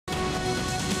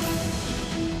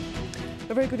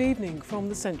A very good evening from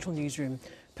the Central Newsroom.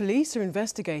 Police are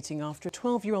investigating after a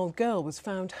 12-year-old girl was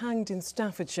found hanged in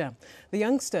Staffordshire. The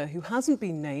youngster, who hasn't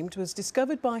been named, was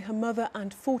discovered by her mother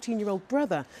and 14-year-old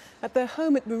brother at their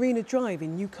home at Marina Drive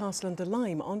in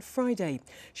Newcastle-under-Lyme on Friday.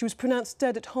 She was pronounced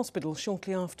dead at hospital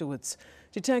shortly afterwards.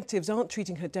 Detectives aren't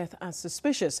treating her death as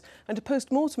suspicious, and a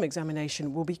post-mortem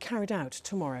examination will be carried out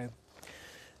tomorrow.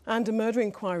 And a murder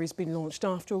inquiry has been launched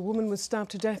after a woman was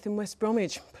stabbed to death in West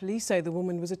Bromwich. Police say the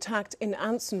woman was attacked in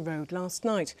Anson Road last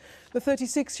night. The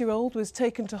 36-year-old was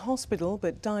taken to hospital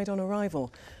but died on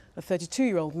arrival. A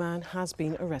 32-year-old man has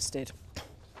been arrested.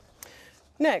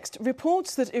 Next,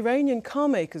 reports that Iranian car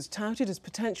makers touted as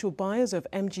potential buyers of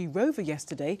MG Rover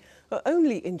yesterday are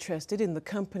only interested in the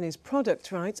company's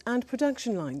product rights and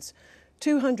production lines.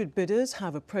 200 bidders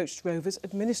have approached Rover's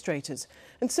administrators,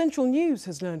 and Central News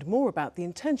has learned more about the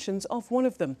intentions of one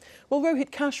of them. Well,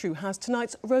 Rohit Kashru has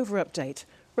tonight's Rover update.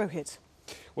 Rohit.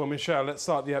 Well, Michelle, let's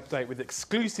start the update with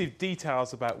exclusive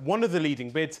details about one of the leading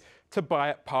bids to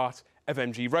buy up part of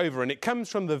MG Rover, and it comes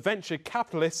from the venture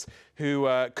capitalists who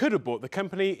could have bought the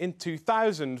company in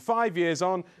 2000. 5 years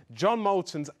on, John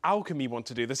Moulton's Alchemy want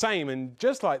to do the same, and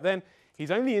just like then, he's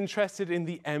only interested in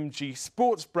the MG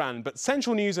sports brand, but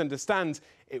Central News understands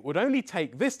it would only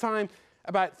take this time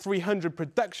about 300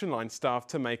 production line staff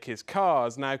to make his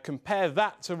cars. Now compare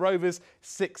that to Rover's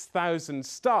 6,000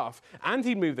 staff, and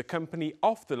he'd move the company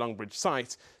off the Longbridge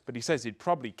site, but he says he'd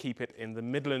probably keep it in the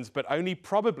Midlands, but only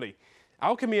probably.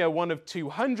 Alchemy are one of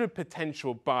 200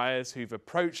 potential buyers who've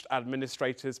approached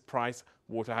administrators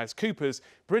PricewaterhouseCoopers,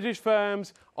 British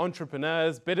firms,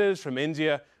 entrepreneurs, bidders from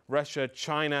India, Russia,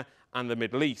 China and the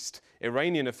Middle East.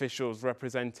 Iranian officials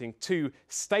representing two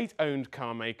state-owned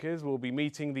car makers will be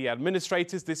meeting the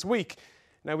administrators this week.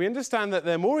 Now, we understand that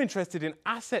they're more interested in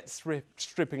asset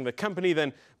stripping the company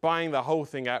than buying the whole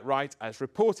thing outright, as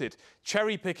reported,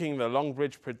 cherry-picking the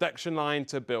Longbridge production line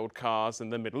to build cars in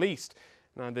the Middle East.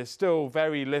 Now, there's still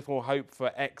very little hope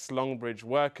for ex-Longbridge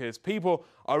workers. People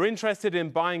are interested in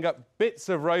buying up bits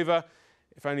of Rover.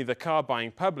 If only the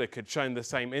car-buying public had shown the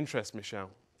same interest, Michelle.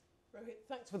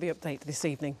 Thanks for the update this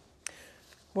evening.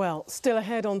 Well, still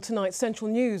ahead on tonight's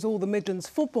Central News, all the Midlands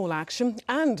football action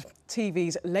and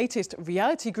TV's latest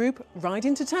reality group, Ride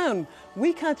Into Town.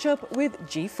 We catch up with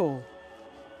G4.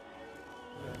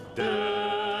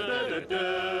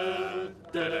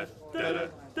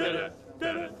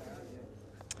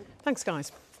 Thanks,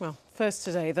 guys. Well, first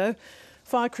today, though.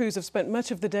 Fire crews have spent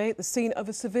much of the day at the scene of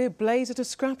a severe blaze at a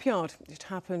scrapyard. It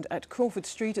happened at Crawford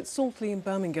Street at Saltley in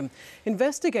Birmingham.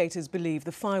 Investigators believe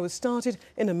the fire was started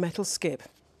in a metal skip.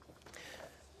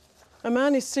 A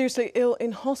man is seriously ill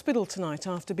in hospital tonight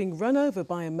after being run over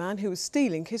by a man who was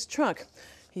stealing his truck.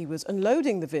 He was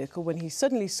unloading the vehicle when he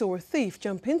suddenly saw a thief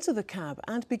jump into the cab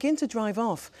and begin to drive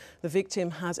off. The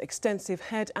victim has extensive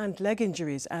head and leg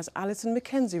injuries, as Alison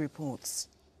Mackenzie reports.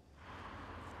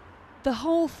 The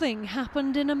whole thing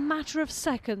happened in a matter of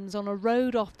seconds on a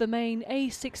road off the main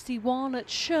A61 at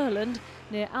Shurland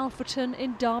near Alfreton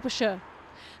in Derbyshire.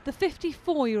 The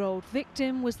 54-year-old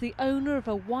victim was the owner of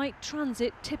a white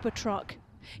transit tipper truck.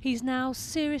 He's now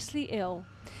seriously ill.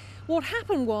 What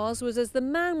happened was as the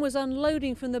man was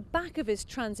unloading from the back of his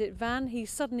transit van, he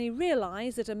suddenly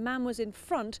realised that a man was in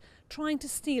front trying to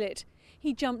steal it.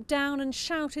 He jumped down and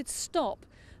shouted, "Stop!"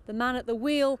 The man at the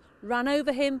wheel ran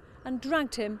over him and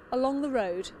dragged him along the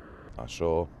road. I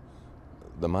saw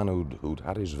the man who'd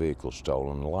had his vehicle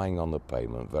stolen lying on the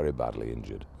pavement, very badly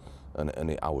injured, and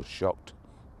I was shocked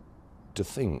to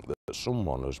think that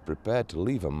someone was prepared to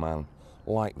leave a man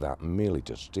like that merely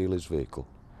to steal his vehicle.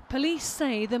 Police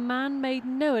say the man made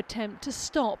no attempt to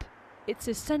stop. It's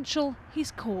essential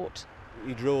he's caught.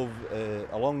 He drove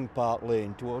along Park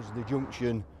Lane towards the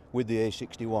junction with the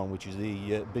A61, which is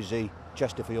the busy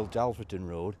Chesterfield to Alfreton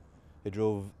road. He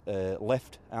drove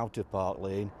left out of Park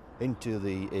Lane into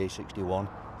the A61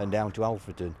 and down to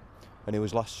Alfreton. And he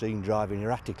was last seen driving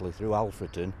erratically through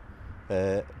Alfreton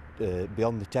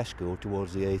beyond the Tesco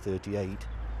towards the A38.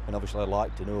 And obviously I'd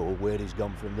like to know where he's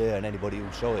gone from there and anybody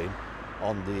who saw him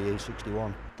on the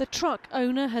A61. The truck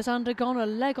owner has undergone a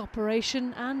leg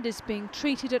operation and is being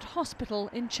treated at hospital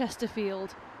in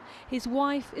Chesterfield. His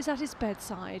wife is at his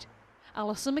bedside.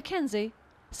 Alison Mackenzie,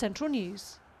 Central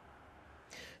News.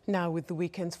 Now with the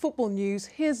weekend's football news,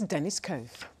 here's Dennis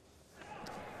Coath.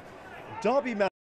 Derby